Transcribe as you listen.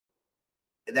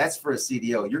that's for a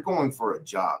CDL. You're going for a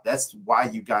job. That's why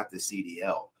you got the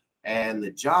CDL. And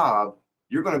the job,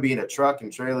 you're going to be in a truck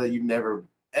and trailer you've never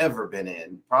ever been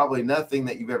in, probably nothing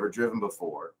that you've ever driven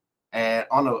before, and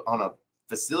on a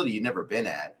facility you've never been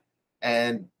at.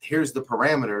 And here's the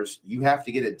parameters. You have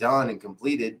to get it done and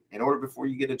completed in order before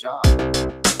you get a job.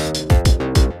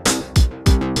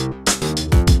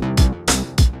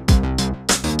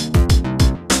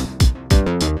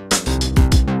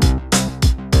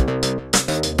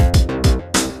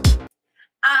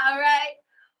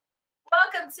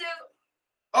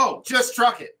 Oh, Just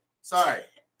Truck It. Sorry.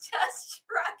 Just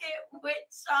Truck It with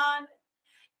Shawn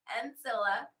and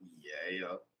Cilla.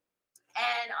 Yeah.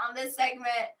 And on this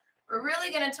segment, we're really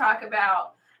going to talk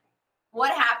about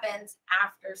what happens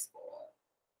after school.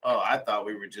 Oh, I thought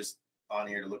we were just on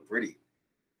here to look pretty.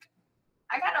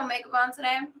 I got no makeup on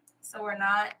today, so we're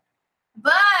not.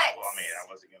 But well, I mean, I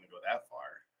wasn't going to go that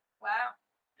far. Wow.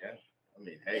 Yeah. I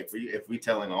mean, hey, if we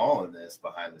telling all of this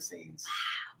behind the scenes,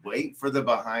 wait for the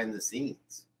behind the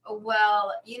scenes.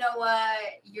 Well, you know what?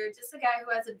 You're just a guy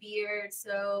who has a beard,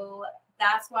 so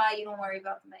that's why you don't worry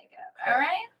about the makeup. All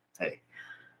right? Hey,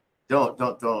 don't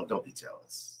be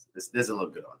jealous. This doesn't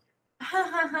look good on you.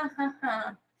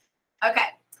 Okay.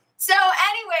 So,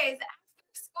 anyways,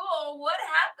 after school, what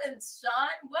happens, Shawn?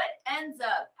 What ends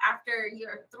up after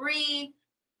your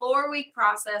 3-4 week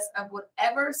process of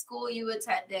whatever school you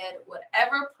attended,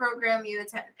 whatever program you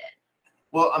attended?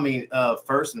 Well, I mean,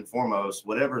 first and foremost,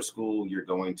 whatever school you're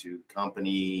going to,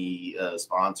 company,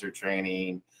 sponsor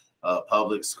training,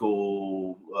 public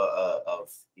school, of,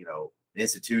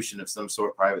 institution of some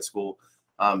sort, private school,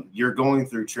 you're going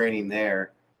through training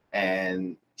there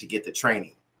and to get the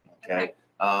training. Okay.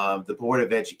 The Board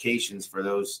of Educations for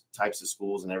those types of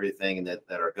schools and everything and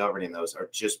that are governing those are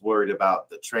just worried about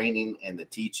the training and the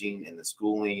teaching and the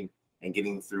schooling and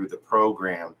getting through the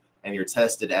program. And you're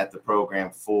tested at the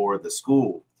program for the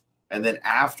school. And then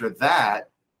after that,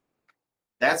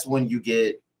 that's when you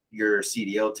get your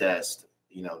CDL test,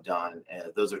 done.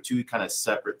 And those are two kind of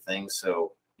separate things.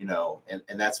 So,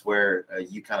 and that's where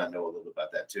you kind of know a little bit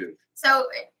about that too. So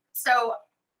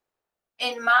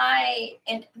in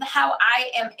how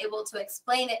I am able to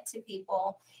explain it to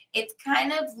people, it's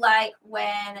kind of like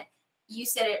when you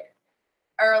said it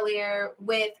earlier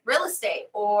with real estate,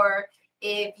 or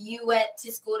if you went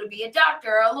to school to be a doctor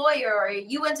or a lawyer, or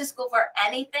you went to school for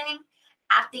anything,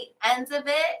 at the end of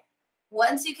it,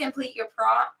 once you complete your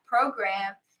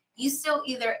program, you still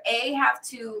either A, have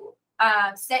to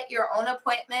set your own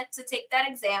appointment to take that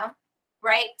exam,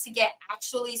 right, to get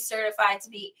actually certified to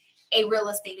be a real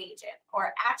estate agent,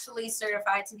 or actually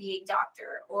certified to be a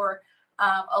doctor or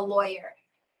a lawyer.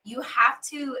 You have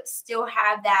to still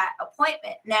have that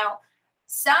appointment. Now,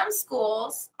 some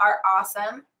schools are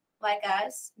awesome, like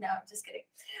us, no, I'm just kidding,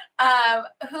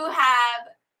 who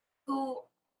add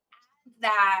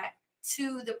that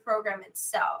to the program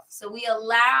itself. So we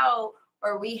allow,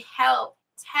 or we help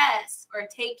test or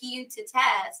take you to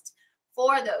test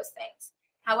for those things.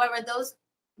 However,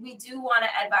 we do want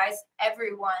to advise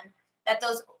everyone that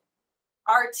those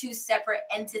are two separate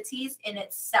entities in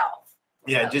itself.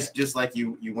 Yeah, just like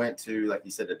you went to, like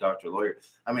you said, a doctor, lawyer.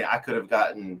 I mean, I could have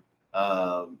gotten,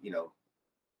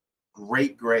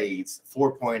 great grades,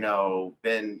 4.0,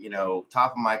 been,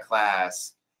 top of my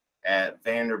class at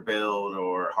Vanderbilt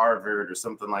or Harvard or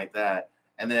something like that.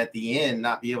 And then at the end,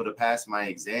 not be able to pass my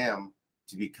exam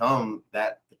to become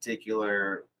that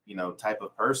particular, type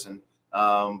of person,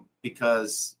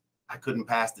 because I couldn't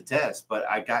pass the test, but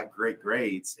I got great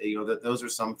grades. Those are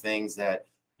some things that,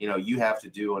 you have to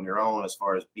do on your own as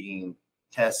far as being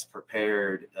test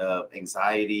prepared,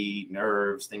 anxiety,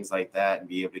 nerves, things like that, and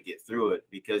be able to get through it.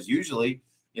 Because usually,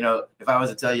 if I was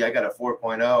to tell you I got a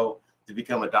 4.0 to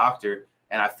become a doctor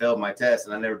and I failed my test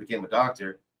and I never became a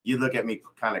doctor, you look at me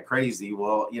kind of crazy.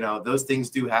 Well, those things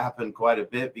do happen quite a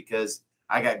bit, because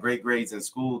I got great grades in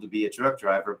school to be a truck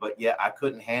driver, but yet I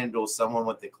couldn't handle someone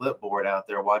with the clipboard out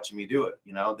there watching me do it.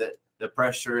 That the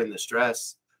pressure and the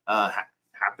stress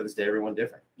happens to everyone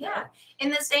different. Yeah.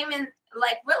 And the same in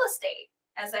like real estate.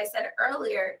 As I said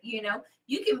earlier, you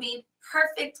can be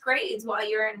perfect grades while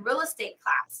you're in real estate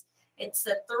class. It's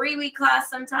a 3-week class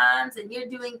sometimes, and you're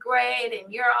doing great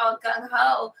and you're all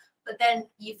gung-ho, but then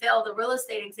you fail the real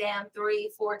estate exam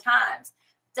 3-4 times.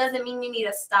 Doesn't mean you need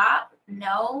to stop.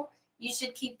 No, you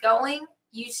should keep going.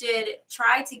 You should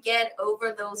try to get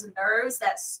over those nerves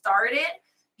that started.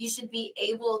 You should be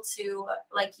able to,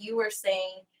 like you were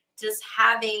saying, just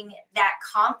having that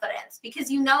confidence,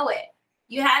 because you know it.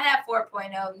 You had that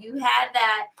 4.0. You had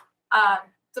that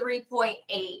 3.8.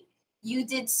 You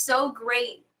did so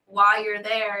great while you're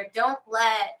there. Don't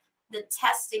let the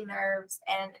testing nerves.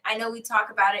 And I know we talk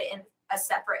about it in a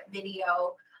separate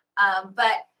video,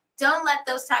 but don't let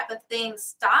those type of things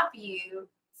stop you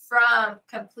from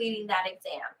completing that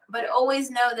exam. But always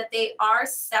know that they are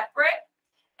separate.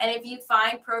 And if you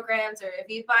find programs or if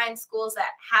you find schools that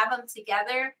have them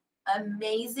together,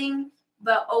 amazing.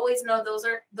 But always know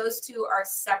those two are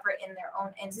separate in their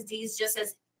own entities, just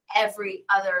as every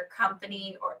other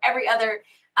company or every other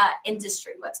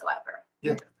industry whatsoever.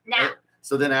 Yeah. Now,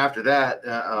 so then after that,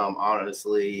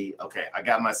 honestly, okay, I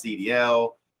got my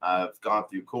CDL. I've gone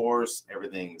through course.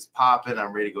 Everything's popping.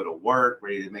 I'm ready to go to work,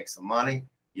 ready to make some money.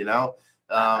 You know,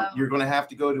 you're going to have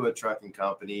to go to a trucking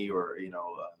company or, you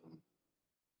know,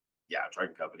 a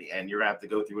trucking company, and you're going to have to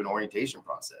go through an orientation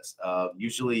process.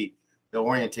 Usually the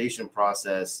orientation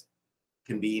process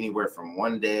can be anywhere from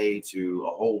 1 day to a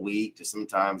whole week to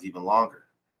sometimes even longer.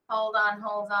 Hold on.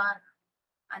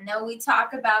 I know we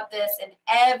talk about this in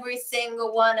every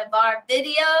single one of our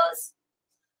videos.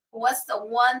 What's the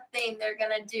one thing they're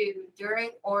going to do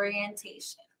during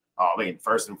orientation? I mean,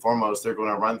 first and foremost, they're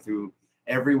going to run through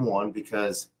everyone,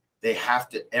 because they have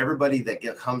to, everybody that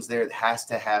comes there has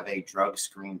to have a drug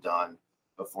screen done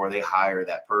before they hire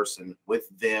that person with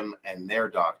them and their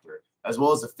doctor, as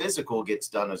well as the physical gets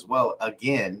done as well,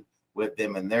 again, with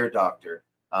them and their doctor.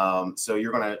 So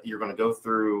you're gonna go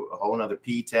through a whole another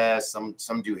P test.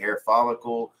 Some do hair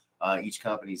follicle. Each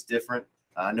company's different.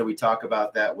 I know we talk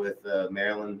about that with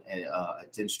Marilyn and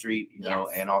at 10th Street, you know,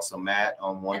 and also Matt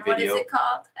on one video. What is it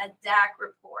called? A DAC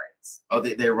report. Oh,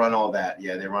 they run all that.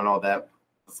 Yeah, they run all that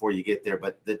before you get there.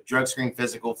 But the drug screen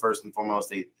physical, first and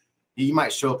foremost, you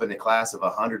might show up in a class of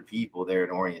 100 people there in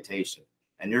orientation,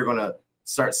 and you're gonna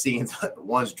start seeing the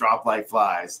ones drop like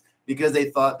flies because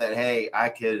they thought that, hey, I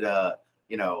could,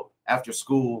 you know, after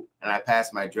school and I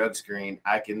passed my drug screen,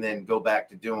 I can then go back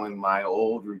to doing my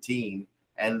old routine.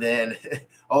 And then,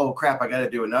 oh crap, I got to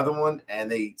do another one. And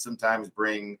they sometimes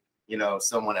bring, you know,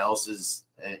 someone else's,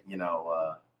 you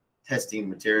know, testing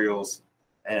materials.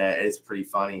 And it's pretty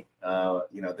funny,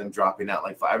 you know, them dropping out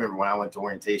like five. I remember when I went to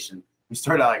orientation, we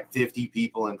started out like 50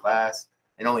 people in class,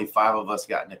 and only 5 of us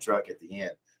got in the truck at the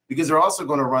end, because they're also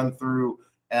going to run through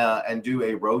and do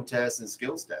a road test and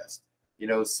skills test. You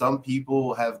know, some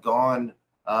people have gone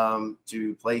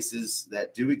to places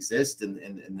that do exist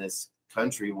in this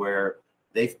country where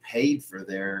they've paid for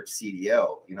their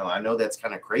CDL. You know, I know that's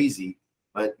kind of crazy,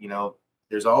 but, you know,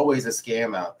 there's always a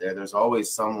scam out there. There's always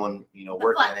someone, you know,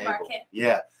 working an angle.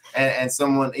 Yeah. And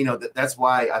someone, you know, that's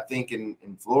why I think in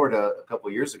Florida a couple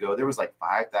of years ago, there was like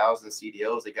 5,000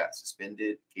 CDLs that got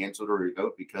suspended, canceled, or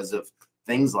revoked because of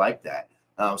things like that.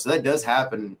 So that does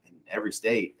happen in every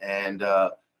state. And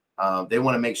they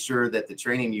want to make sure that the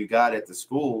training you got at the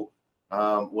school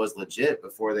was legit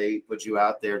before they put you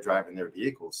out there driving their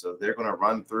vehicle. So they're going to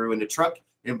run through in the truck.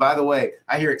 And by the way,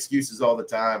 I hear excuses all the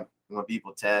time when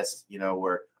people test, you know,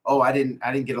 where, oh, I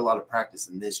didn't get a lot of practice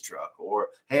in this truck, or,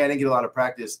 hey, I didn't get a lot of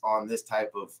practice on this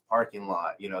type of parking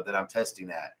lot, you know, that I'm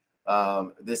testing at,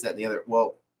 this, that, and the other.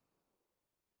 Well,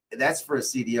 that's for a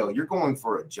CDL. You're going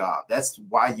for a job. That's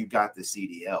why you got the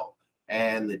CDL.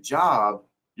 And the job,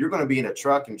 you're going to be in a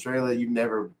truck and trailer you've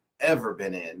never ever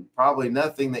been in, probably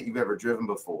nothing that you've ever driven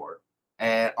before,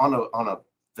 and on a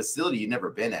facility you've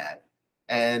never been at.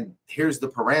 And here's the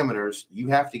parameters. You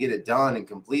have to get it done and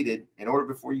completed in order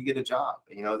before you get a job,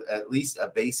 you know, at least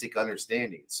a basic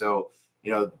understanding. So,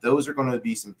 you know, those are going to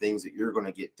be some things that you're going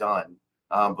to get done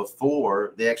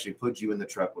before they actually put you in the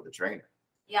truck with a trainer.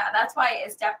 Yeah, that's why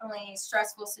it's definitely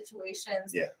stressful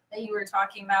situations that you were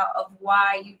talking about, of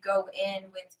why you go in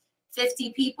with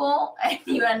 50 people and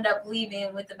you end up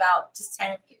leaving with about just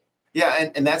 10 of you. Yeah,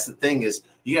 and that's the thing, is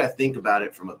you got to think about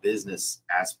it from a business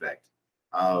aspect.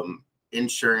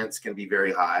 Insurance can be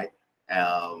very high,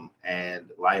 and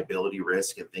liability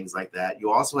risk and things like that.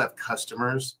 You also have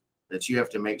customers that you have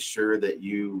to make sure that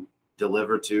you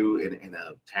deliver to in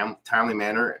a timely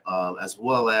manner, as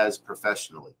well as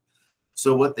professionally.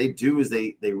 So what they do is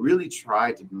they really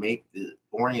try to make the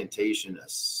orientation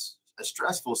a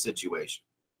stressful situation,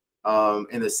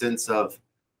 in the sense of,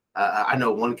 I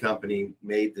know one company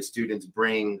made the students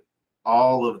bring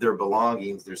all of their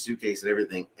belongings, their suitcase and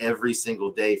everything, every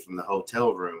single day from the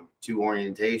hotel room to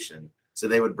orientation. So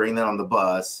they would bring that on the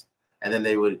bus, and then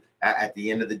they would, at the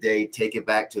end of the day, take it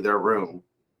back to their room,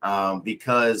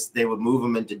 because they would move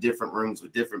them into different rooms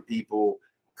with different people,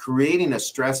 creating a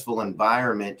stressful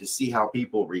environment to see how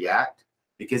people react.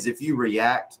 Because if you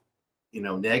react, you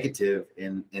know, negative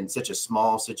in such a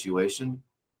small situation,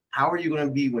 how are you going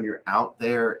to be when you're out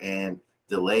there and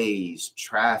delays,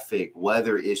 traffic,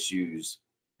 weather issues,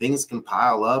 things can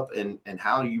pile up, and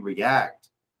how do you react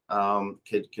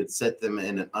could set them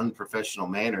in an unprofessional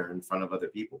manner in front of other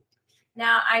people.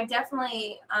 Now, I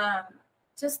definitely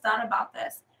just thought about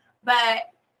this, but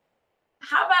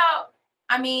how about,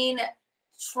 I mean,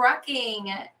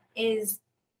 trucking is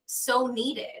so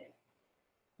needed.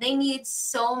 They need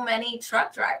so many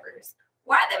truck drivers.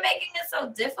 Why are they making it so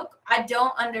difficult? I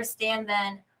don't understand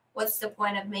then what's the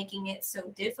point of making it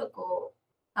so difficult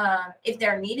if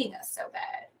they're needing us so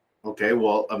bad. Okay,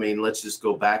 well, I mean, let's just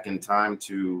go back in time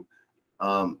to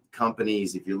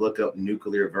companies. If you look up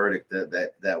nuclear verdict,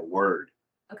 that word,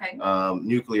 Okay.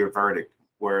 Nuclear verdict,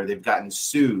 where they've gotten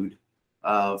sued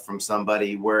from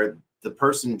somebody where the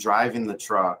person driving the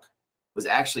truck was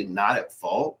actually not at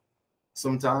fault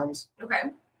sometimes. Okay.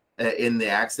 In the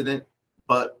accident,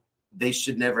 but they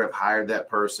should never have hired that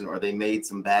person, or they made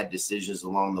some bad decisions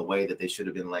along the way that they should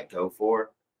have been let go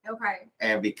for. Okay.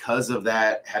 And because of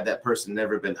that, had that person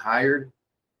never been hired,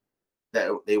 that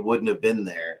they wouldn't have been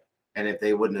there. And if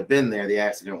they wouldn't have been there, the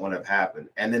accident wouldn't have happened.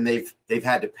 And then they've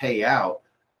had to pay out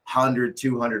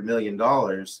 $100-200 million.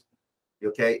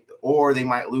 Okay, or they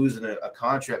might lose in a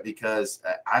contract, because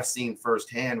I've seen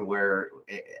firsthand where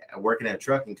working at a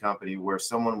trucking company where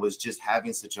someone was just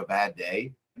having such a bad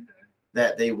day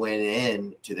that they went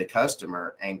in to the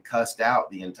customer and cussed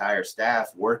out the entire staff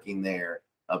working there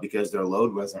because their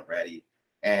load wasn't ready.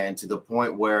 And to the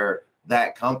point where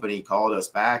that company called us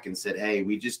back and said, hey,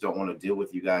 we just don't want to deal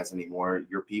with you guys anymore.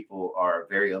 Your people are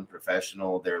very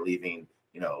unprofessional. They're leaving,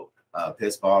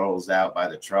 piss bottles out by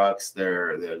the trucks.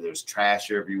 There's trash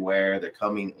everywhere. They're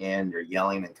coming in, they're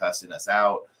yelling and cussing us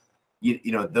out.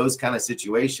 Those kind of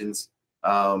situations.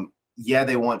 Yeah,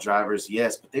 they want drivers,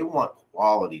 yes, but they want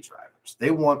quality drivers.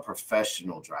 They want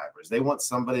professional drivers. They want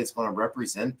somebody that's going to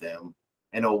represent them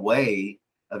in a way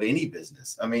of any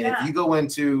business. I mean, if you go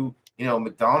into,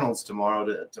 McDonald's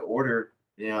tomorrow to order,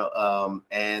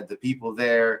 and the people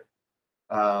there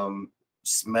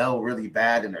smell really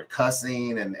bad and they're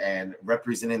cussing and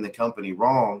representing the company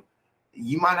wrong,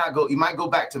 you might go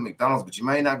back to McDonald's, but you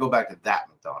might not go back to that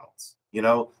McDonald's,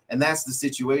 and that's the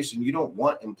situation. You don't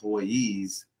want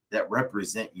employees that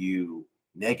represent you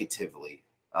negatively.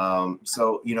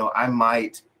 So, I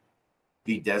might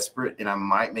be desperate and I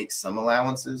might make some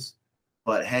allowances,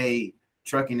 but hey,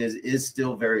 trucking is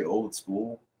still very old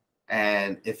school.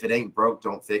 And if it ain't broke,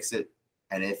 don't fix it.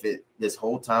 And if this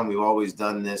whole time we've always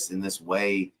done this in this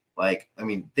way,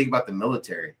 think about the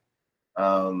military.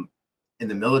 In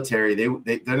the military,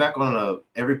 they're not going to,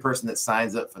 every person that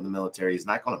signs up for the military is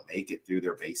not going to make it through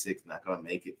their basics, not going to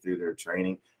make it through their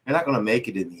training. They're not going to make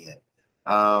it in the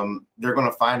end. They're going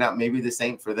to find out maybe this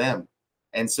ain't for them.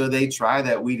 And so they try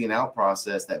that weeding out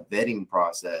process, that vetting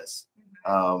process,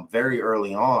 very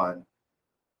early on,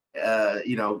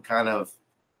 kind of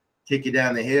kick you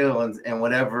down the hill, and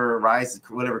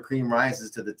whatever cream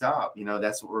rises to the top,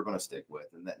 that's what we're going to stick with.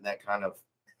 And that kind of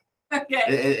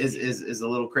is a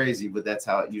little crazy, but that's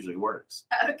how it usually works.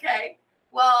 Okay.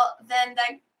 Well, then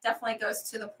that definitely goes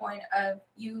to the point of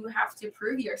you have to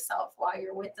prove yourself while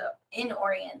you're in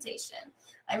orientation.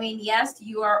 I mean, yes,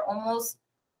 you are almost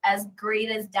as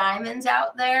great as diamonds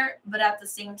out there, but at the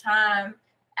same time,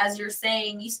 as you're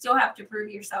saying, you still have to prove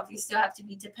yourself. You still have to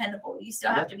be dependable. You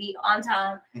still have to be on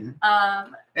time.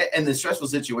 Mm-hmm. And the stressful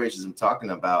situations I'm talking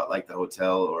about, like the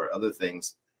hotel or other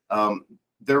things,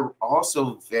 they're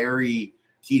also very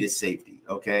key to safety.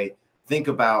 Okay. Think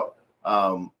about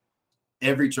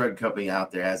every drug company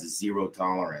out there has a zero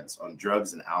tolerance on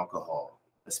drugs and alcohol,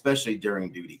 especially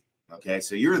during duty. Okay.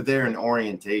 So you're there in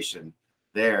orientation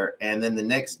there, and then the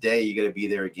next day you got to be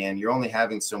there again. You're only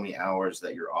having so many hours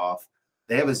that you're off.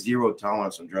 They have a zero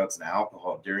tolerance on drugs and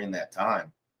alcohol during that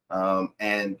time.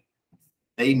 And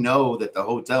they know that the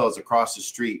hotel is across the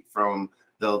street from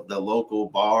the local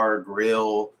bar,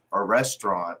 grill, or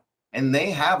restaurant. And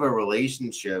they have a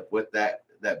relationship with that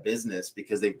business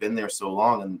because they've been there so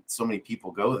long and so many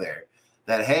people go there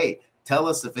that, hey, tell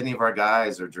us if any of our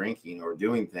guys are drinking or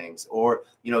doing things. Or,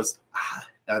 I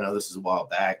know this is a while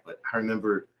back, but I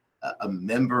remember a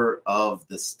member of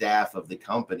the staff of the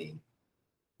company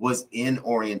was in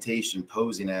orientation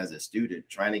posing as a student,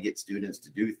 trying to get students to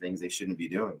do things they shouldn't be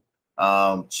doing,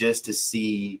 just to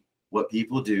see what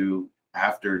people do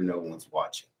after no one's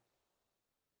watching.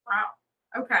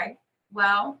 Wow. Okay.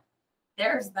 Well,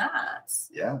 there's that.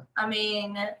 Yeah. I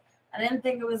mean, I didn't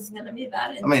think it was going to be that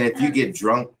intense. I mean, if you get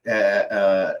drunk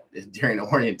during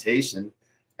orientation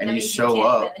and you show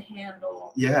up,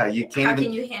 yeah, you can't. How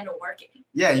can you handle working?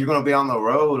 Yeah, you're going to be on the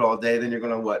road all day. Then you're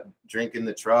going to drink in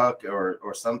the truck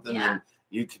or something, and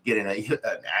you could get in an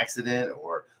accident,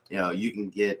 or you can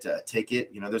get a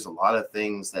ticket. There's a lot of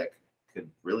things that could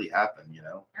really happen.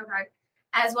 Okay.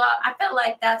 as well. I feel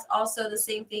like that's also the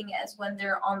same thing as when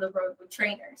they're on the road with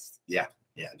trainers. Yeah,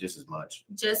 just as much.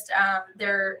 Just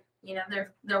they're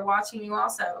they're watching you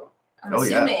also. I'm Oh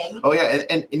assuming. Yeah. Oh yeah,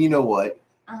 and you know what?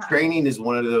 Training is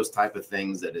one of those type of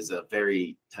things that is a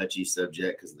very touchy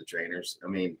subject because of the trainers. I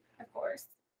mean, of course,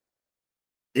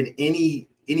 in any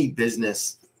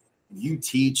business, you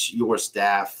teach your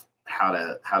staff how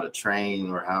to train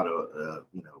or how to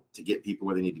to get people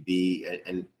where they need to be,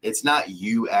 and it's not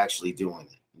you actually doing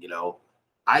it.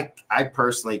 I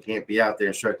personally can't be out there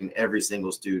instructing every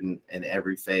single student in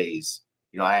every phase.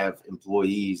 I have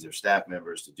employees or staff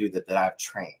members to do that I've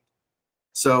trained.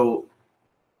 So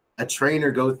a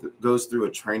trainer goes through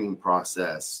a training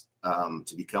process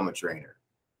to become a trainer,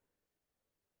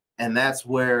 and that's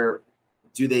where,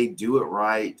 do they do it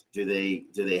right? Do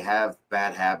they have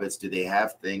bad habits? Do they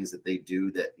have things that they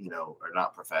do that are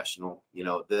not professional?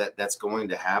 That's going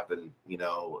to happen.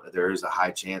 There is a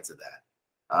high chance of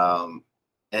that,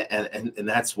 and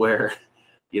that's where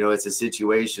it's a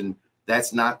situation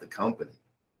that's not the company.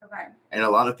 Okay. And a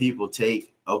lot of people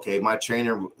take, okay, my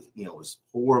trainer was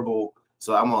horrible,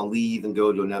 so I'm gonna leave and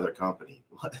go to another company.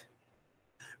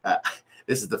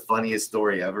 This is the funniest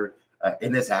story ever,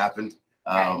 and this happened.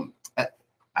 Okay.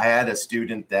 I had a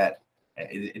student that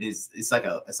it's like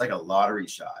a lottery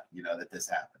shot, that this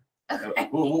happened. Okay.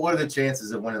 What are the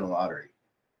chances of winning the lottery?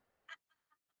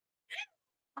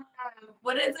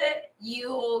 What is it?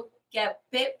 You get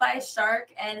bit by a shark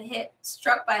and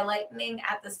struck by lightning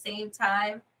at the same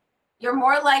time. You're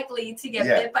more likely to get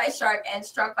bit by a shark and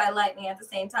struck by lightning at the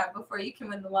same time before you can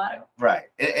win the lotto. Right.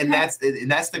 And that's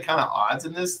the kind of odds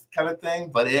in this kind of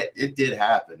thing, but it did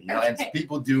happen, and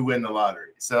people do win the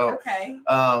lottery. So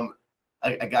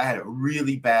a guy had a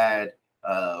really bad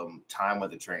time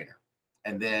with the trainer,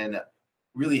 and then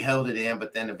really held it in,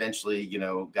 but then eventually,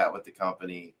 got with the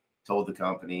company, told the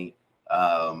company,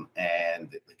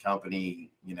 and the company,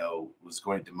 was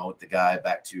going to demote the guy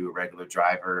back to a regular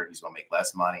driver. He's going to make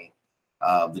less money.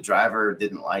 The driver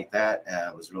didn't like that,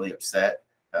 was really upset,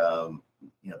 the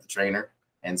trainer.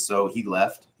 And so he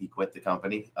left, he quit the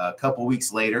company. A couple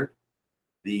weeks later,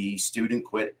 the student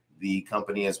quit the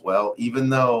company as well, even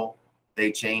though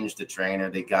they changed the trainer,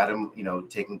 they got him,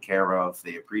 taken care of,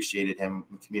 they appreciated him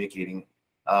communicating.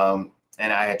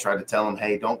 And I had tried to tell him,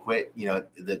 hey, don't quit.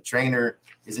 The trainer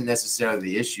isn't necessarily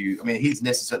the issue. I mean,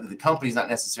 the company's not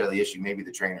necessarily the issue. Maybe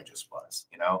the trainer just was,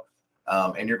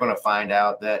 and you're going to find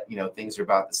out that, things are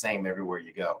about the same everywhere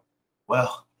you go.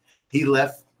 Well, he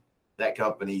left that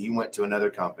company. He went to another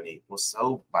company. Well,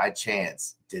 so by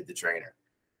chance did the trainer.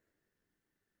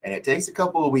 And it takes a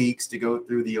couple of weeks to go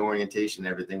through the orientation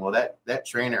and everything. Well, that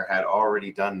trainer had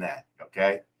already done that.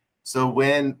 Okay. So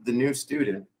when the new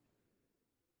student,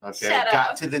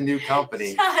 got to the new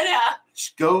company,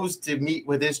 goes to meet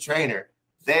with his trainer,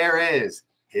 there is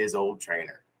his old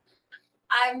trainer.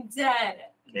 I'm dead.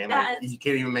 You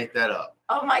can't even make that up.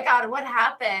 Oh my God, what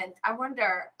happened? I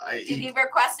wonder. Did he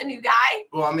request a new guy?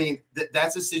 Well, I mean,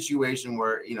 that's a situation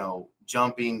where,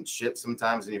 jumping ship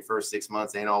sometimes in your first 6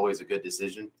 months ain't always a good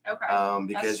decision. Okay.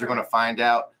 Because you're going to find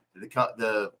out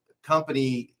the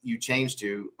company you change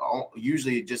to,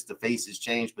 usually just the faces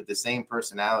change, but the same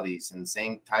personalities and the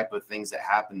same type of things that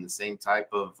happen, the same type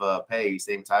of pay,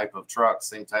 same type of trucks,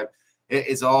 same type.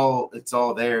 It's all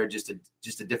there, just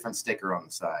a different sticker on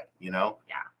the side, Yeah.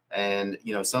 And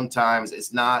sometimes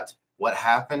it's not what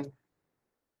happened,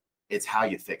 it's how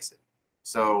you fix it.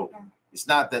 So it's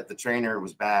not that the trainer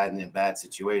was bad and in a bad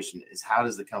situation, it's how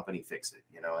does the company fix it,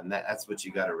 and that's what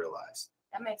you got to realize.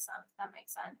 That makes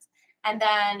sense. And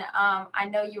then I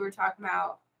know you were just talking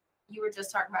about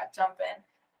jumping,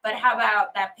 but how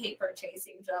about that paper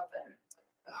chasing jumping?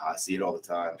 I see it all the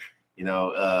time.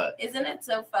 Isn't it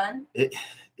so fun?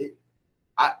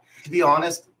 To be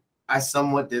honest, I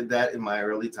somewhat did that in my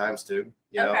early times too.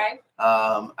 Okay.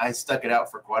 I stuck it out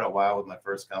for quite a while with my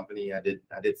first company. I did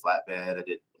flatbed. I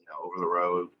did over the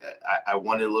road. I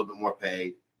wanted a little bit more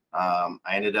pay. I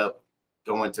ended up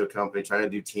going to a company trying to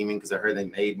do teaming because I heard they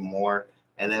made more.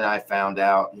 And then I found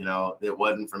out, it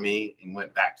wasn't for me and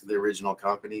went back to the original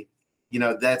company.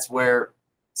 That's where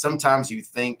sometimes you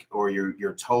think or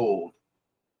you're told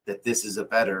that this is a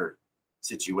better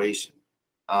situation.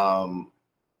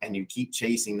 And you keep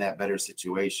chasing that better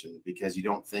situation because you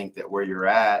don't think that where you're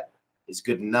at is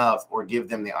good enough or give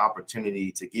them the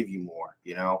opportunity to give you more,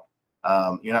 you're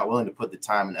not willing to put the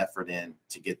time and effort in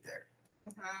to get there.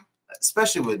 Mm-hmm.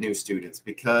 Especially with new students,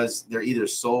 because they're either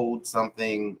sold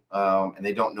something and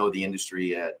they don't know the industry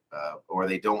yet, or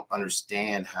they don't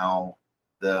understand how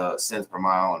the cents per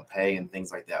mile and pay and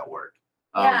things like that work.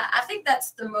 Yeah, I think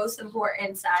that's the most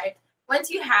important side.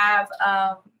 Once you have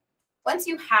once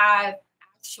you have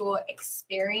actual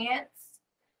experience,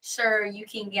 sure, you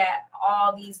can get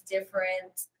all these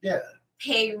different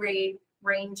pay rate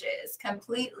ranges,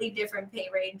 completely different pay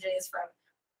ranges from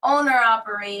owner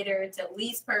operator to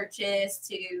lease purchase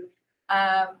to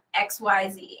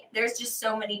XYZ. There's just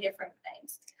so many different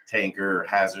things. Tanker,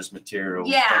 hazardous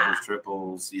materials, doubles,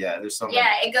 triples. Yeah, there's something.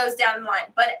 Yeah, it goes down the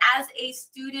line. But as a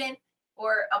student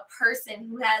or a person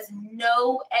who has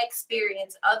no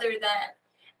experience other than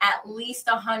at least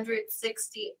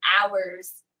 160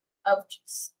 hours of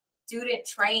student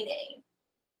training.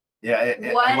 Yeah,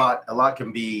 a lot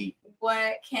can be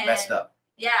messed up.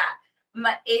 Yeah.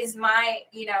 Me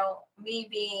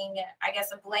being, I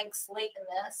guess, a blank slate in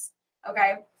this.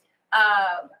 Okay.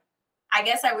 I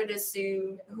guess I would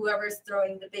assume whoever's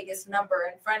throwing the biggest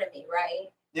number in front of me, right?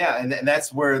 Yeah, and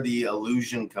that's where the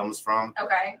illusion comes from.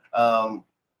 Okay.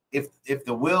 If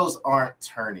the wheels aren't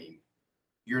turning,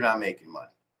 you're not making money.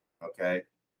 Okay.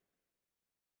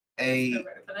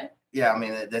 Yeah, I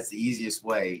mean, that's the easiest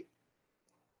way.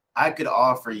 I could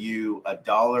offer you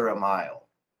 $1 a mile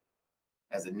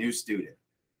as a new student,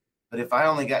 but if I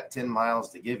only got 10 miles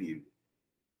to give you,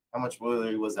 how much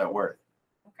really was that worth?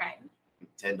 Okay.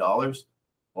 $10.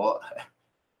 Well,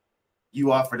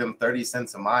 you offered them 30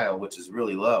 cents a mile, which is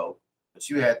really low, but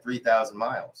you had 3,000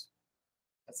 miles.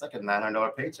 That's like a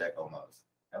 $900 paycheck almost.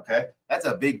 Okay. That's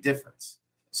a big difference.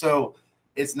 So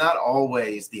it's not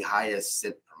always the highest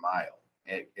cent per mile.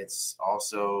 It's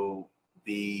also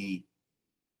the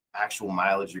actual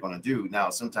mileage you're going to do. Now,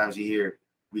 sometimes you hear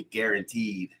we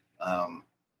guaranteed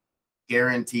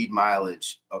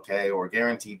mileage, okay, or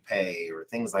guaranteed pay or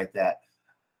things like that.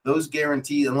 Those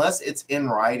guaranteed, unless it's in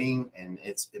writing and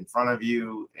it's in front of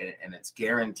you and it's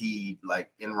guaranteed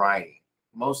like in writing,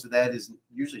 most of that is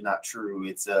usually not true.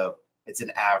 It's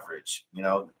an average,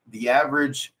 the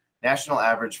average national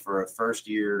average for a first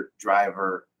year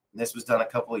driver. And this was done a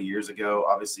couple of years ago.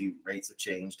 Obviously rates have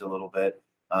changed a little bit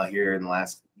here in the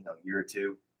last year or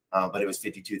two, but it was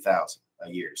 52,000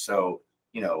 a year. So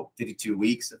 52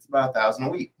 weeks, that's about 1,000 a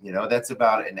week. That's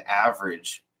about an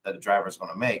average that a driver is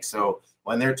going to make. So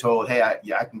when they're told, hey, I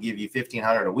can give you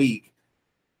 1,500 a week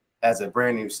as a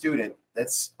brand new student,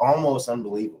 that's almost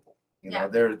unbelievable.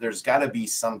 There's got to be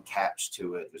some catch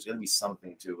to it. There's going to be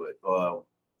something to it.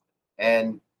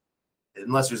 And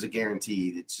unless there's a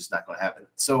guarantee, it's just not going to happen.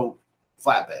 So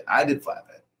flatbed, I did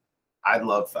flatbed. I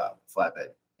love flatbed.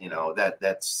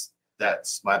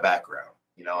 That's my background,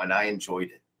 and I enjoyed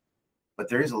it. But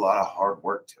there is a lot of hard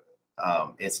work to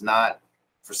it. It's not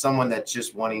for someone that's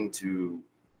just wanting to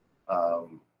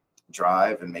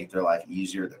drive and make their life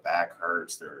easier. Their back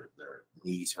hurts, their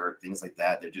knees hurt, things like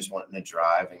that. They're just wanting to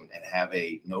drive and have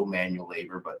a no manual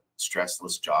labor but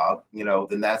stressless job.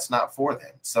 Then that's not for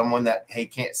them. Someone that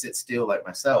can't sit still like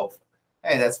myself,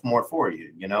 hey, that's more for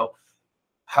you.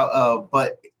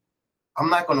 But I'm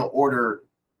not going to order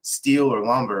steel or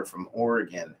lumber from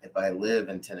Oregon if I live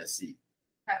in Tennessee.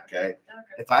 Okay.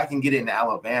 If I can get it in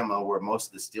Alabama, where most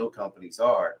of the steel companies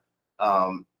are,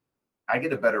 I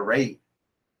get a better rate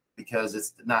because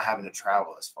it's not having to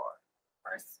travel as far.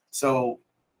 So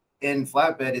in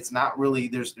flatbed, it's not really,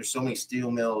 there's so many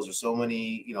steel mills or so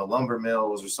many, lumber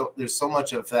mills, there's so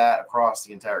much of that across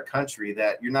the entire country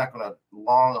that you're not going to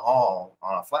long haul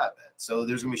on a flatbed. So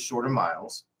there's going to be shorter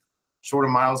miles. Shorter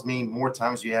miles mean more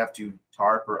times you have to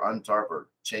tarp or untarp or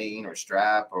chain or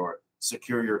strap or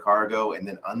secure your cargo and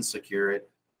then unsecure it.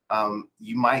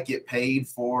 You might get paid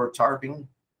for tarping,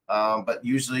 but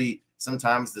usually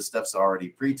sometimes the stuff's already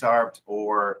pre-tarped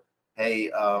or,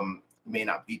 may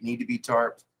not need to be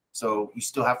tarped. So you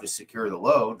still have to secure the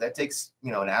load. That takes,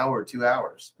 an hour or 2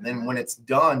 hours. And then when it's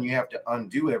done, you have to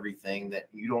undo everything. That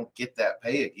you don't get that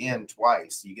pay again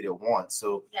twice. You get it once.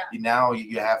 So now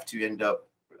you have to end up,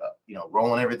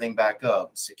 rolling everything back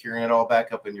up, securing it all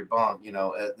back up in your bunk, in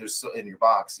your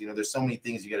box. There's so many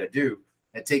things you got to do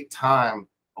that take time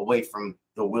away from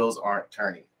the wheels aren't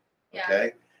turning.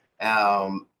 Okay.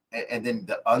 And then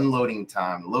the unloading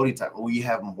time, loading time, well, you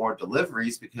have more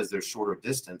deliveries because they're shorter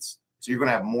distance. So you're going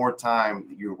to have more time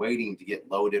that you're waiting to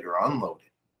get loaded or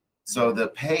unloaded. So the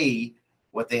pay,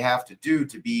 what they have to do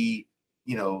to be,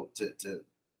 to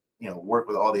work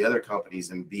with all the other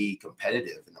companies and be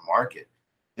competitive in the market,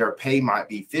 their pay might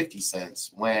be 50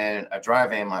 cents when a dry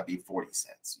van might be 40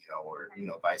 cents, or,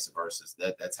 vice versa.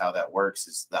 That's how that works.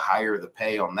 Is the higher the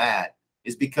pay on that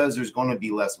is because there's going to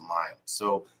be less miles.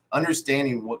 So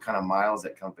understanding what kind of miles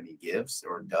that company gives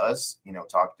or does,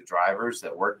 talk to drivers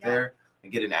that work there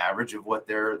and get an average of what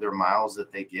their miles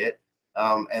that they get,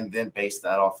 and then base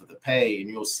that off of the pay, and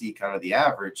you'll see kind of the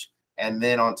average. And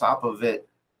then on top of it,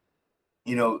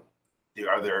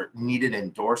 Are there needed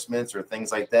endorsements or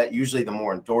things like that? Usually the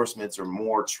more endorsements or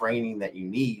more training that you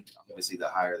need, obviously the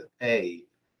higher the pay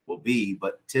will be,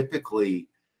 but typically.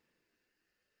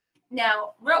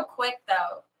 Now, real quick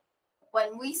though,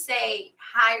 when we say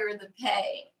higher the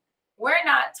pay, we're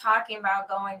not talking about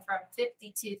going from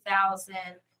 52,000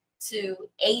 to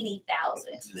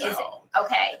 80,000. No. Is it?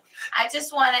 Okay. I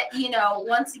just want to,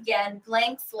 once again,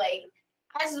 blank slate.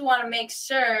 I just want to make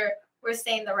sure we're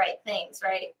saying the right things,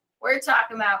 right? We're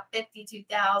talking about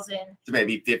 52,000. So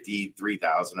maybe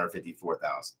 53,000 or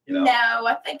 54,000. No,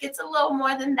 I think it's a little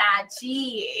more than that.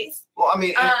 Jeez. Well, I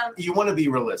mean, you want to be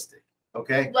realistic,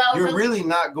 okay? Well, you're really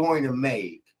not going to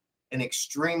make an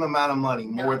extreme amount of money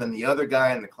more than the other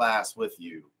guy in the class with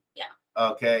you. Yeah.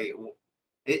 Okay.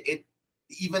 It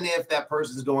even if that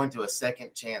person is going to a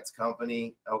second chance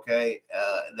company, okay,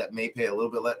 that may pay a little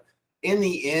bit less. In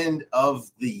the end of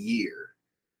the year,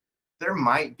 there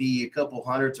might be a couple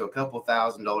 $100 to a couple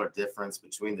 $1,000 difference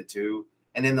between the two.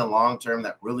 And in the long term,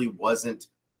 that really wasn't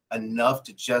enough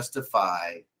to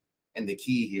justify, and the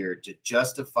key here, to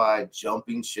justify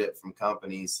jumping ship from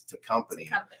companies to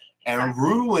company. And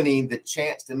ruining the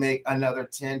chance to make another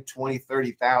 10, 20,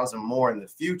 30,000 more in the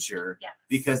future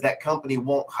because that company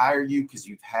won't hire you because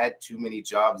you've had too many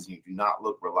jobs and you do not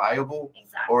look reliable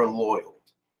or loyal.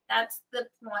 That's the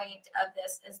point of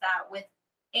this, is that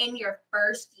within your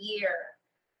first year,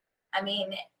 I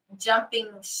mean, jumping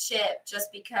ship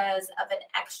just because of an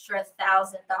extra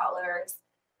 $1,000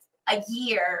 a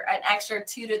year, an extra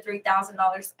 $2,000 to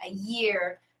 $3,000 a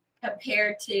year,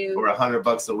 compared to or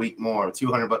 $100 a week more,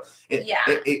 $200.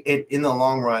 It in the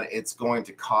long run, it's going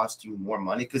to cost you more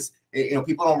money because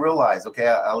people don't realize. Okay,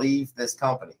 I leave this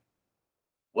company.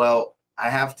 Well,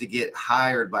 I have to get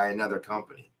hired by another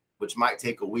company, which might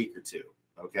take a week or two.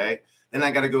 Okay, then I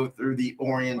got to go through the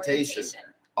orientation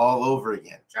all over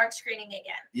again. Drug screening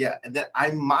again. Yeah, and then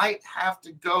I might have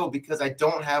to go because I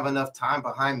don't have enough time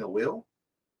behind the wheel.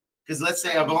 Because let's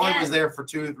say I've only was there for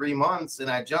 2 or 3 months and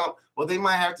I jump, well, they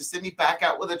might have to send me back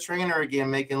out with a trainer again,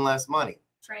 making less money.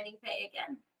 Training pay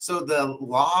again. So the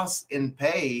loss in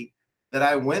pay that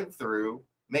I went through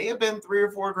may have been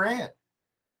 $3 or $4 grand.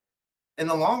 In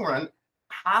the long run,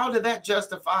 how did that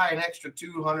justify an extra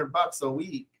 $200 a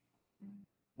week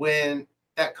when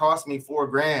that cost me $4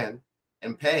 grand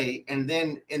in pay? And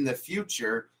then in the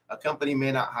future, a company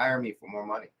may not hire me for more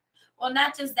money. Well,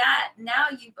 not just that. Now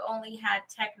you've only had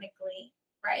technically,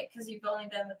 right? Because you've only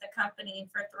been with the company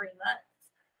for 3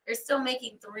 months. You're still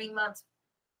making 3 months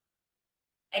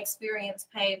experience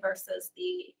pay versus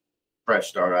the fresh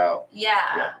start out.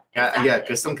 Yeah. Exactly. Yeah,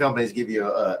 because some companies give you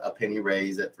a penny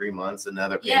raise at 3 months,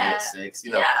 another penny at 6.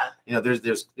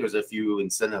 There's a few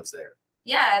incentives there.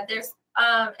 Yeah, there's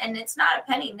and it's not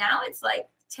a penny. Now it's like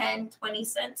 10, 20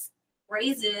 cents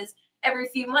raises every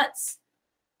few months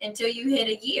until you hit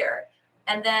a year.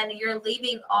 And then you're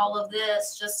leaving all of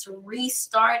this just to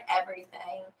restart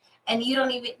everything. And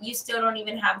you still don't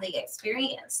even have the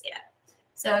experience yet.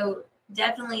 So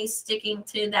definitely sticking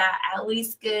to that at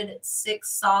least good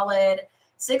 6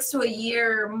 to a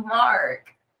year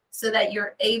mark so that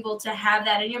you're able to have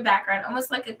that in your background, almost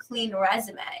like a clean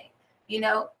resume.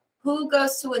 Who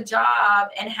goes to a job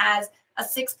and has a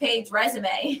 6-page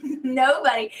resume?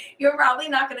 Nobody. You're probably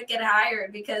not going to get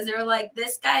hired because they're like,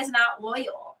 this guy's not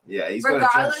loyal. Yeah, he's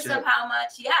regardless of how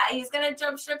much. Yeah, he's going to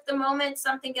jump ship the moment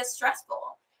something gets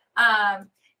stressful.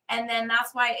 And then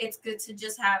that's why it's good to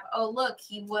just have, oh, look,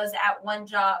 he was at one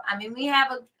job. I mean, we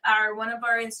have one of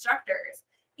our instructors.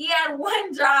 He had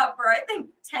one job for, I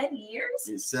think, 10 years.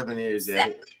 7 years, yeah.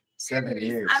 7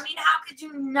 years. I mean, how could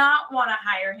you not want to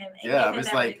hire him? Yeah,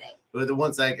 it's like, but the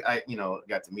ones I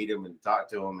got to meet him and talk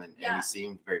to him, and he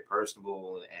seemed very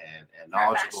personable and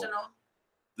knowledgeable.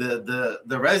 The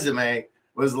resume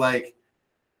was like,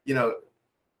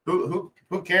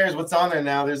 who cares what's on there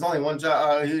now? There's only one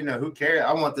job. Who cares?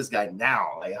 I want this guy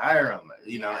now. Like, hire him.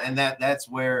 And that's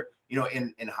where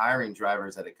in hiring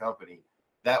drivers at a company,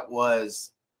 that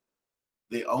was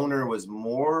the owner was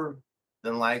more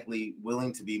than likely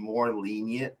willing to be more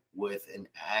lenient with an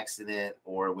accident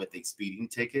or with a speeding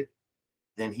ticket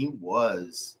than he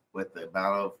was with the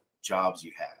amount of jobs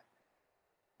you had.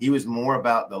 He was more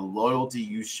about the loyalty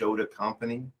you showed a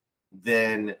company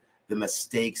than the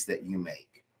mistakes that you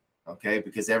make. Okay,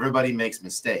 because everybody makes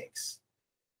mistakes,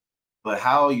 but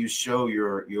how you show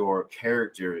your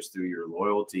characters through your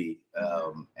loyalty,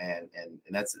 and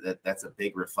that's a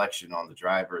big reflection on the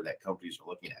driver that companies are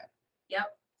looking at.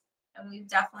 Yep. And we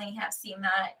definitely have seen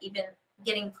that even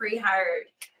getting pre-hired.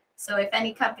 So if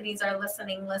any companies are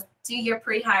listening, let's do your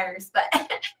pre-hires. But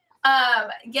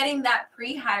Getting that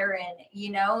pre-hire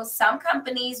in, some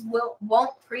companies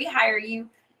won't pre-hire you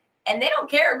and they don't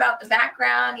care about the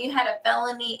background. You had a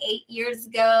felony 8 years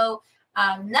ago,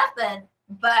 nothing,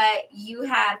 but you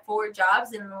had 4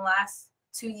 jobs in the last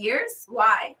 2 years.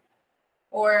 Why?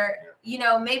 Or,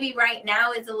 maybe right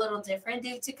now is a little different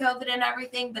due to COVID and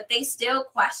everything, but they still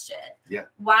question,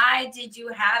 why did you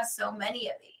have so many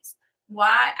of these?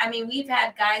 Why? I mean, we've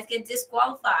had guys get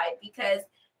disqualified because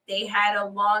they had a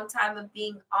long time of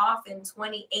being off in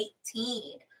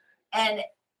 2018. And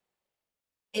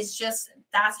it's just,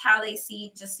 that's how they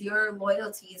see just your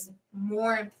loyalty is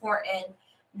more important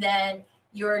than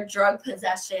your drug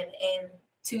possession in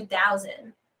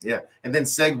 2000. Yeah. And then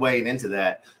segueing into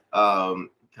that, kind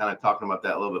of talking about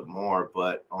that a little bit more,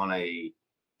 but on a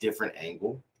different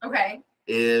angle. Okay.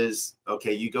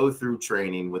 You go through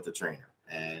training with the trainer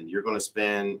and you're going to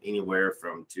spend anywhere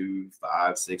from 2,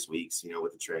 5, 6 weeks,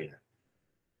 with the trainer.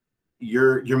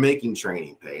 You're making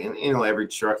training pay, and every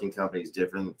trucking company is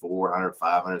different, 400,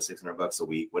 500, 600 bucks a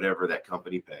week, whatever that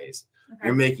company pays. Okay.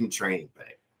 You're making training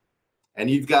pay, and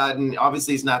you've gotten,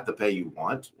 obviously it's not the pay you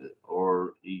want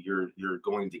or you're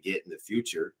going to get in the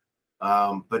future,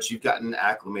 but you've gotten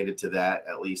acclimated to that,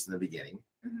 at least in the beginning.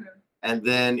 Mm-hmm. And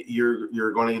then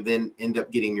you're going to then end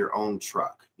up getting your own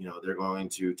truck. They're going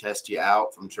to test you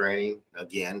out from training,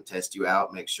 again, test you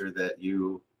out, make sure that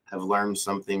you have learned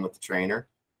something with the trainer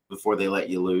before they let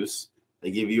you loose.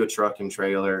 They give you a truck and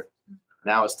trailer.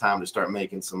 Now it's time to start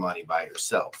making some money by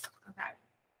yourself. Okay.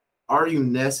 Are you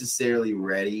necessarily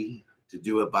ready to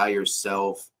do it by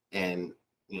yourself in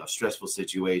stressful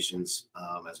situations?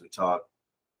 As we talk,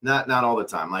 not all the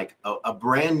time. Like a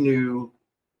brand new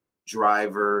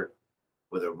driver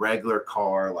with a regular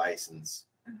car license.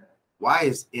 Mm-hmm. Why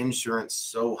is insurance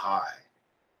so high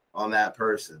on that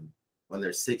person when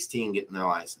they're 16 getting their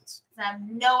license? I have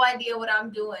no idea what I'm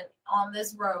doing on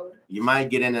this road. You might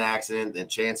get in an accident, and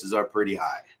chances are pretty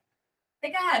high. I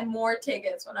think I had more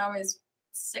tickets when I was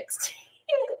 16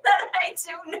 than I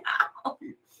do now.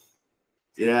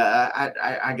 Yeah,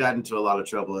 I got into a lot of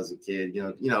trouble as a kid.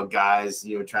 Guys,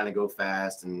 trying to go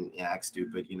fast and act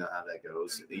stupid. You know how that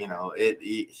goes.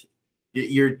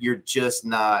 You're just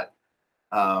not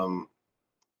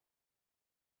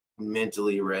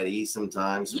mentally ready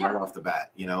sometimes right off the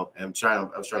bat. I was trying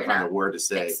to find a word to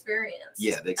say. Experience.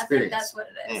 Yeah, the experience. I think that's what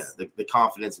it is. Yeah, the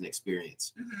confidence and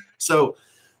experience. Mm-hmm. So,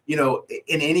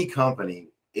 in any company,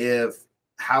 if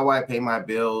how I pay my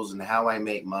bills and how I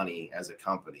make money as a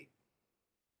company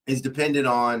is dependent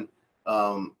on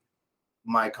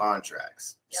my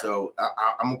contracts. Yep. So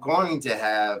I'm going to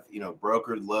have,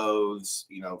 brokered loads,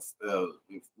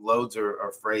 loads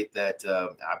or freight that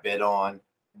I bid on.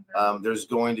 Mm-hmm. There's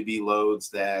going to be loads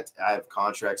that I have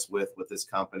contracts with this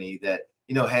company that,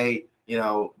 hey,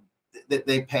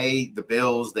 they pay the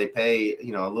bills, they pay,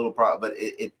 a little but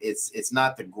it's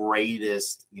not the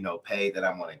greatest, pay that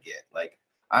I'm going to get. Like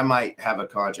I might have a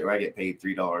contract where I get paid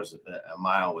 $3 a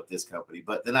mile with this company,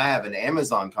 but then I have an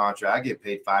Amazon contract, I get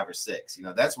paid $5 or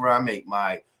 $6. That's where I make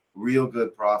my real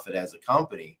good profit as a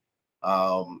company,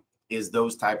 is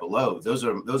those type of loads. Those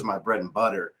are my bread and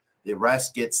butter. The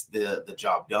rest gets the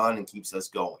job done and keeps us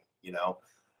going.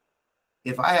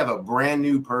 If I have a brand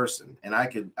new person and I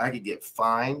could get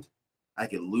fined, I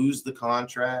could lose the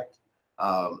contract.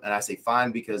 And I say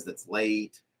fined because that's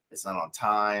late. It's not on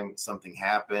time. Something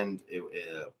happened.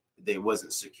 They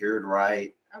wasn't secured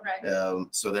right. Okay.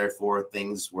 So therefore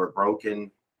things were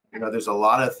broken. There's a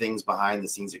lot of things behind the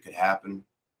scenes that could happen.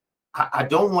 I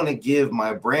don't want to give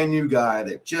my brand new guy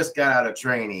that just got out of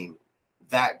training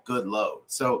that good load.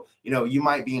 So, you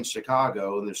might be in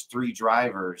Chicago and there's 3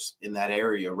 drivers in that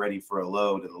area ready for a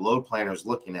load. And the load planner is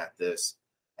looking at this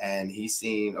and he's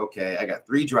seeing, okay, I got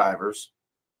 3 drivers.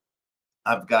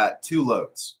 I've got 2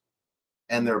 loads.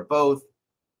 And they're both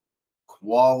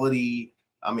quality.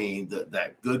 I mean,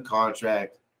 that good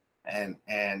contract, and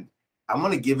I'm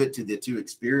going to give it to the 2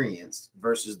 experienced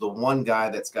versus the one guy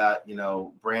that's got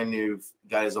brand new,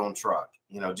 got his own truck,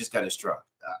 just got his truck.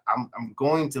 I'm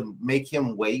going to make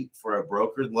him wait for a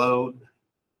brokered load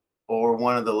or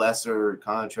one of the lesser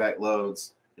contract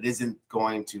loads. It isn't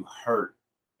going to hurt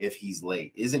if he's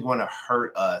late. It isn't going to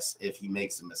hurt us if he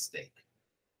makes a mistake.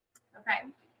 Okay.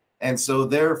 And so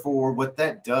therefore, what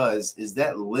that does is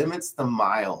that limits the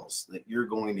miles that you're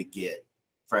going to get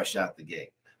fresh out the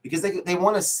gate, because they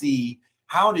want to see,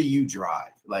 how do you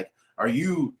drive? Like, are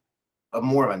you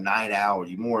more of a night owl? Are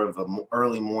you more of an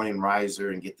early morning riser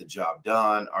and get the job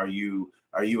done? Are you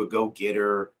a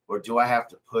go-getter, or do I have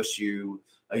to push you?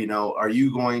 Are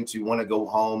you going to want to go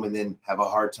home and then have a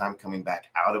hard time coming back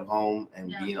out of home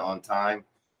and being on time?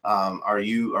 Are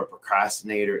you a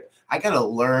procrastinator? I got to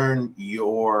learn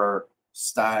your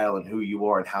style and who you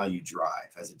are and how you drive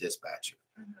as a dispatcher.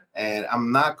 And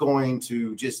I'm not going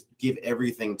to just give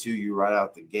everything to you right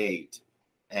out the gate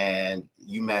and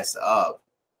you mess up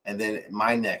and then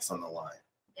my neck's on the line.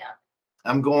 Yeah.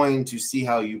 I'm going to see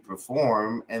how you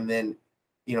perform and then,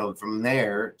 from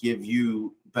there, give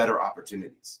you better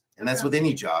opportunities. And that's with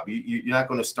any job. You're not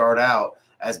going to start out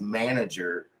as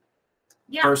manager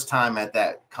first time at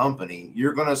that company.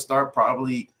 You're going to start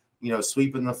probably,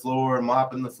 sweeping the floor and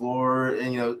mopping the floor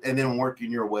and, and then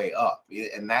working your way up.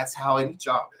 And that's how any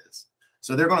job is.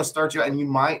 So they're going to start you, and you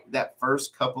might that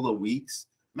first couple of weeks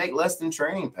make less than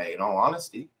training pay, in all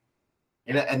honesty.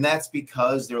 And that's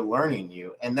because they're learning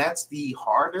you. And that's the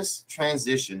hardest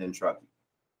transition in trucking.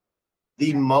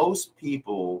 The most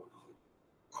people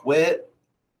quit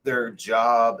their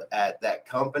job at that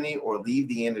company or leave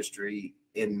the industry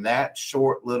in that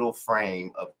short little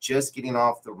frame of just getting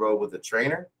off the road with a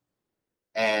trainer.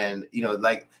 And,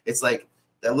 it's like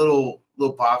that little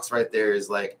box right there is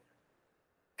like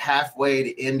halfway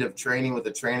to end of training with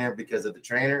a trainer because of the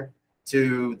trainer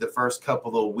to the first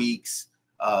couple of weeks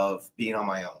of being on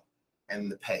my own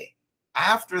and the pay.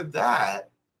 After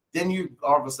that, then you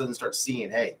all of a sudden start seeing,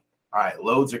 hey, all right,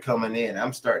 loads are coming in.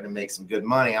 I'm starting to make some good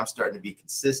money. I'm starting to be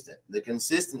consistent. The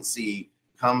consistency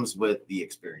comes with the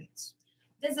experience.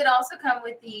 Does it also come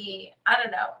with I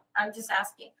don't know, I'm just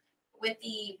asking, with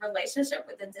the relationship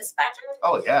with the dispatcher?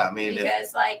 Oh, yeah.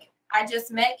 Because I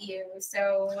just met you,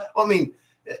 so. Well,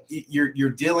 you're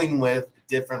dealing with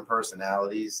different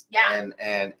personalities. Yeah.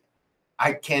 And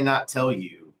I cannot tell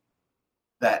you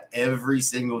that every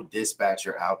single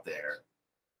dispatcher out there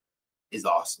is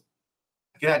awesome.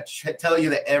 I cannot tell you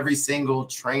that every single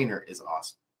trainer is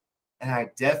awesome. And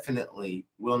I definitely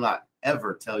will not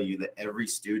ever tell you that every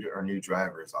student or new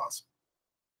driver is awesome.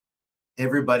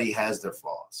 Everybody has their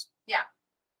flaws. Yeah.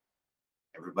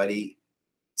 Everybody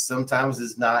sometimes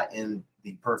is not in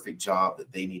the perfect job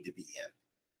that they need to be in.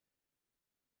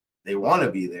 They want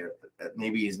to be there, but that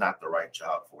maybe is not the right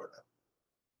job for them.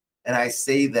 And I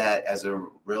say that as a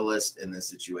realist in this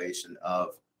situation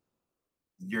of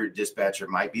your dispatcher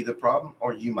might be the problem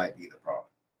or you might be the problem.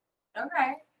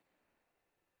 Okay.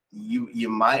 You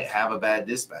might have a bad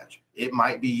dispatcher. It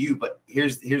might be you, but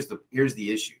here's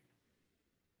the issue.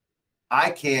 I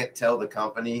can't tell the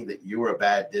company that you were a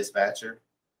bad dispatcher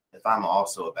if I'm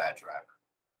also a bad driver.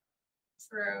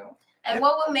 True. And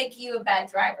what would make you a bad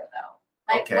driver, though?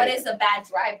 What is a bad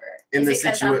driver? Is it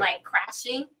because I'm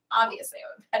crashing? Obviously,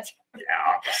 I'm a bad driver.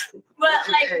 Yeah.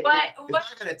 But what?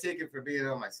 If I got a ticket for being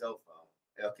on my cell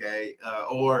phone, okay,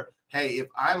 or hey, if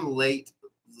I'm late,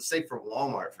 let's say for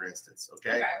Walmart, for instance,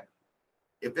 okay,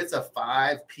 if it's a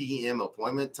 5 p.m.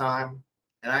 appointment time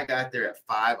and I got there at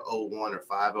 5:01 or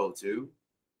 5:02,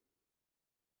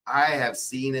 I have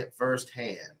seen it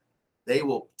firsthand. They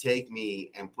will take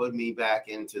me and put me back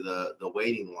into the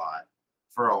waiting lot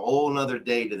for a whole nother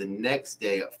day to the next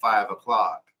day at 5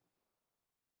 o'clock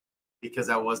because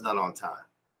I was not on time.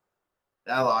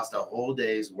 I lost a whole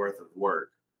day's worth of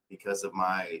work because of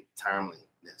my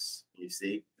timeliness, you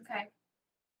see? Okay.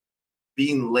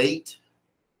 Being late.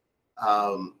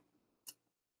 What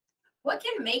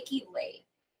can make you late?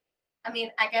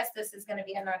 I guess this is going to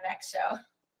be on our next show.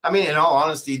 In all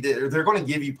honesty, they're going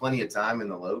to give you plenty of time in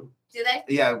the load. Do they?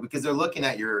 Yeah, because they're looking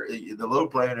at the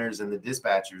load planners and the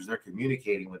dispatchers. They're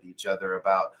communicating with each other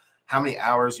about how many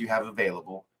hours you have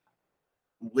available,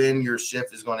 when your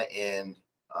shift is going to end.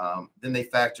 Then they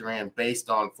factor in based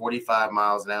on 45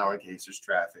 miles an hour in case there's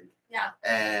traffic. Yeah.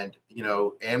 And,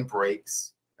 and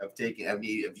breaks of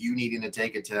you needing to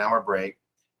take a 10-hour break.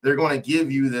 They're going to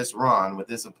give you this run with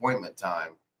this appointment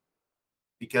time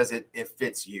because it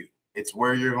fits you. It's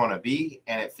where you're going to be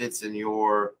and it fits in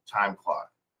your time clock.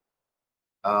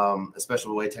 Especially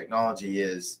the way technology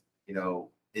is,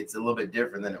 it's a little bit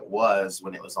different than it was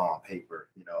when it was on paper.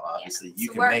 Obviously you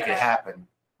can make it happen.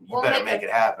 You better make it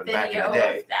happen back in the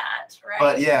day. That,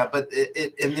 right? But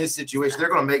it in this situation, they're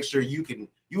going to make sure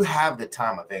you have the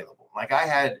time available. Like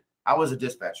I was a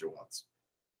dispatcher once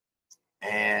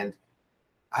and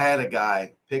I had a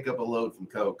guy pick up a load from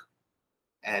Coke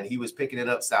and he was picking it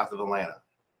up south of Atlanta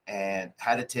and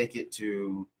had to take it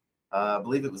to, I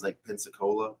believe it was like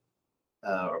Pensacola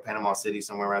or Panama City,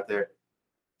 somewhere right there.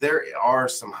 There are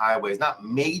some highways, not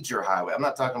major highway. I'm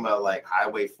not talking about like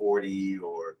Highway 40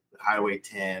 or Highway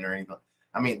 10 or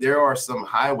anything. There are some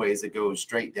highways that go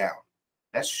straight down.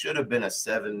 That should have been a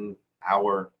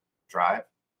 7-hour drive.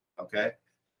 Okay.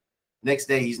 Next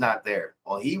day, he's not there.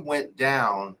 Well, he went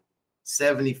down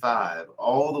 75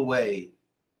 all the way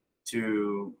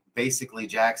to basically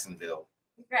Jacksonville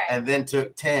Okay. and then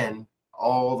took 10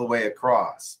 all the way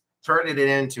across, turned it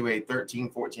into a 13,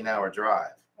 14-hour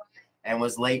drive, and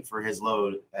was late for his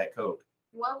load at Coke.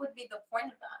 What would be the point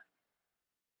of that?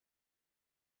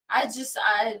 I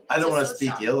don't want to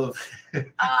speak ill of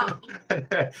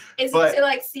is but it to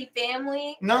like see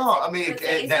family? No, I mean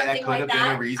that could like have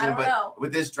been a reason, but know.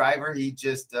 with this driver, he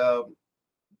just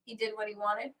he did what he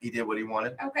wanted. He did what he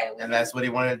wanted. Okay. And that's what he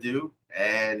wanted to do.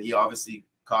 And he obviously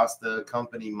cost the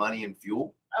company money and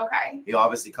fuel. Okay. He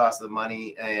obviously cost the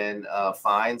money and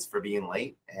fines for being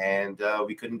late. And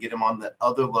we couldn't get him on the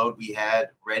other load we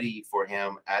had ready for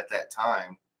him at that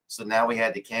time. So now we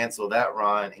had to cancel that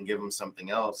run and give him something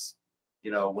else,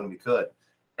 when we could.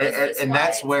 And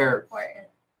that's where important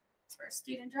for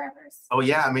student drivers. Oh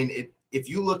yeah, I mean, if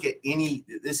you look at any,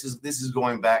 this is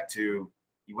going back to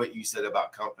what you said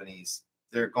about companies.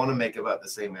 They're going to make about the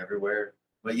same everywhere,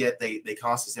 but yet they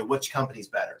constantly say, which company's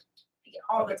better?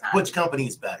 All the time. Which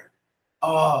company's better?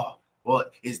 Oh, well,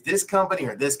 is this company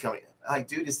or this company? Like,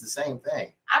 dude, it's the same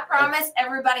thing. I promise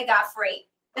everybody got freight.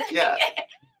 Yeah.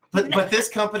 But this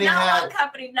company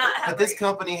this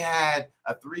company had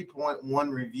a 3.1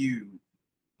 review,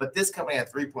 but this company had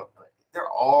 3.1. They're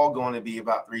all going to be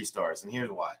about 3 stars, and here's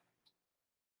why.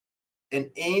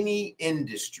 In any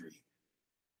industry,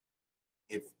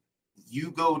 if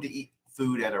you go to eat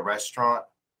food at a restaurant,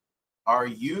 are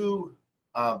you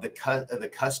the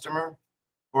customer,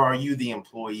 or are you the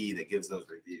employee that gives those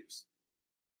reviews?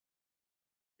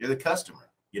 You're the customer.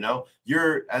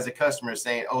 You're, as a customer,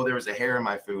 saying, oh, there was a hair in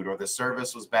my food, or the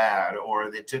service was bad,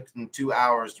 or it took them 2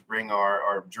 hours to bring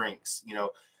our drinks.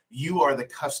 You are the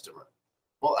customer.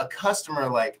 Well, a customer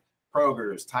like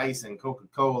Kroger's, Tyson,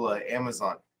 Coca-Cola,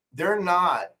 Amazon, they're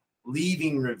not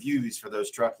leaving reviews for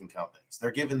those trucking companies.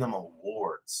 They're giving them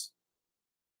awards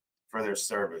for their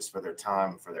service, for their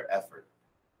time, for their effort.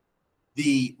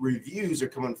 The reviews are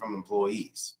coming from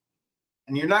employees.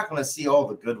 And you're not going to see all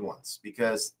the good ones,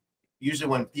 because usually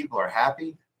when people are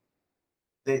happy,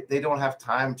 they don't have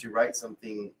time to write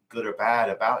something good or bad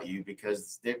about you,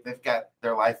 because they've got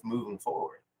their life moving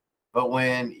forward. But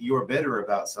when you're bitter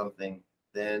about something,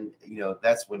 then,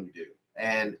 that's when you do.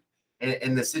 And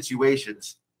in the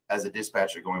situations as a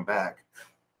dispatcher going back,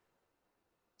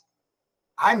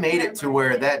 I made it to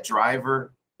where that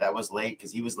driver that was late,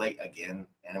 because he was late again,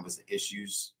 and it was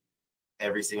issues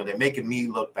every single day, making me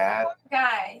look bad.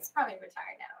 Guy, he's probably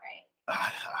retired now,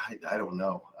 right? I don't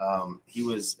know. He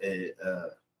was an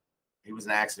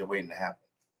accident waiting to happen.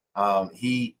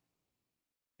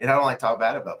 And I don't like to talk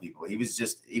bad about people. He was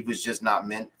just not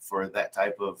meant for that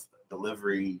type of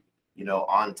delivery,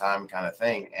 on time kind of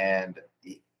thing. And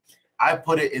I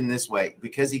put it in this way,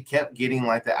 because he kept getting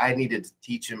like that. I needed to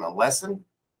teach him a lesson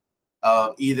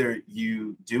of either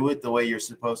you do it the way you're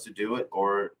supposed to do it,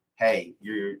 or hey,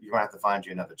 you're gonna have to find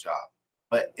you another job.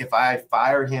 But if I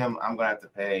fire him, I'm gonna have to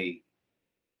pay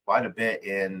quite a bit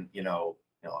in,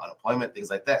 unemployment,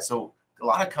 things like that. So a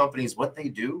lot of companies, what they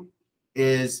do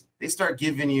is they start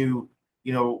giving you,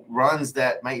 runs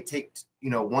that might take,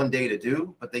 1 day to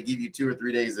do, but they give you 2 or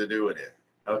 3 days to do it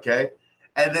in. Okay.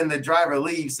 And then the driver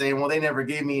leaves saying, well, they never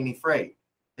gave me any freight.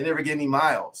 They never gave me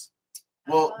miles.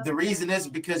 Well, the reason is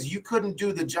because you couldn't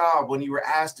do the job when you were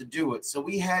asked to do it. So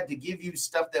we had to give you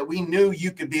stuff that we knew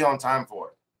you could be on time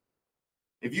for.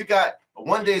 If you got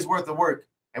 1 day's worth of work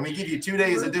and we give you 2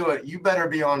 days to do it, you better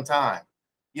be on time.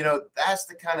 That's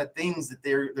the kind of things that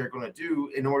they're going to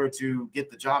do in order to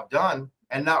get the job done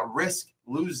and not risk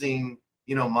losing,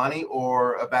 money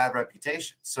or a bad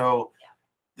reputation. So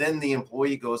then the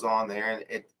employee goes on there,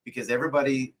 and because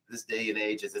everybody this day and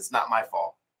age it's not my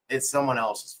fault. It's someone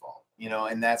else's fault.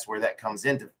 And that's where that comes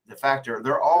into the factor.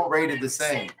 They're all rated the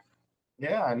same.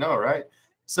 Yeah, I know, right?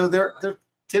 So they're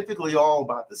typically all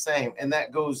about the same. And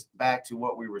that goes back to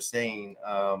what we were saying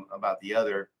about the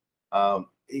other. All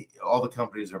the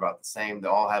companies are about the same. They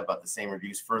all have about the same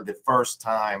reviews for the first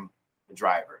time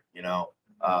driver.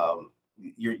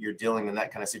 You're dealing in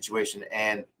that kind of situation,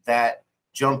 and that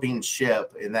jumping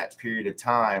ship in that period of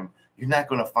time, you're not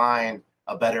going to find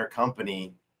a better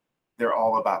company. They're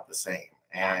all about the same.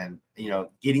 And,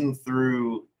 getting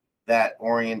through that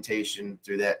orientation,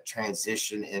 through that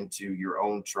transition into your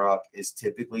own truck is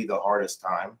typically the hardest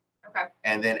time. Okay.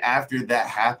 And then after that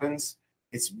happens,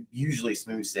 it's usually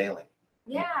smooth sailing.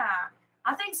 Yeah,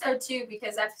 I think so too,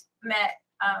 because I've met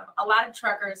a lot of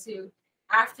truckers who,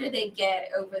 after they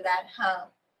get over that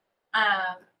hump,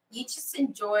 you just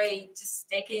enjoy just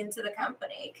sticking to the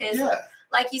company. Because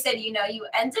like you said, you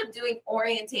end up doing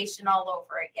orientation all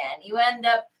over again. You end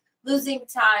up losing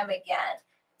time again.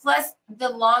 Plus, the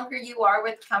longer you are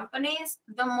with companies,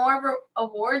 the more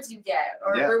awards you get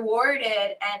or rewarded.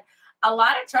 And a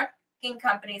lot of trucking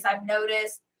companies I've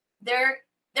noticed they're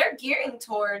gearing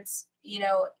towards,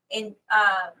 in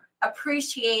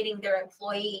appreciating their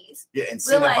employees. Yeah,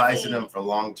 incentivizing them for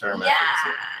long-term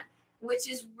efforts. Which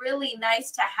is really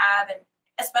nice to have, and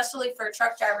especially for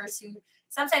truck drivers who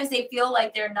sometimes they feel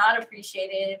like they're not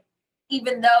appreciated,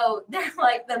 even though they're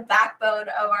like the backbone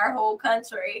of our whole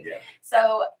country. Yeah.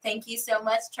 So thank you so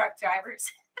much, truck drivers.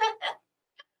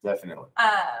 Definitely.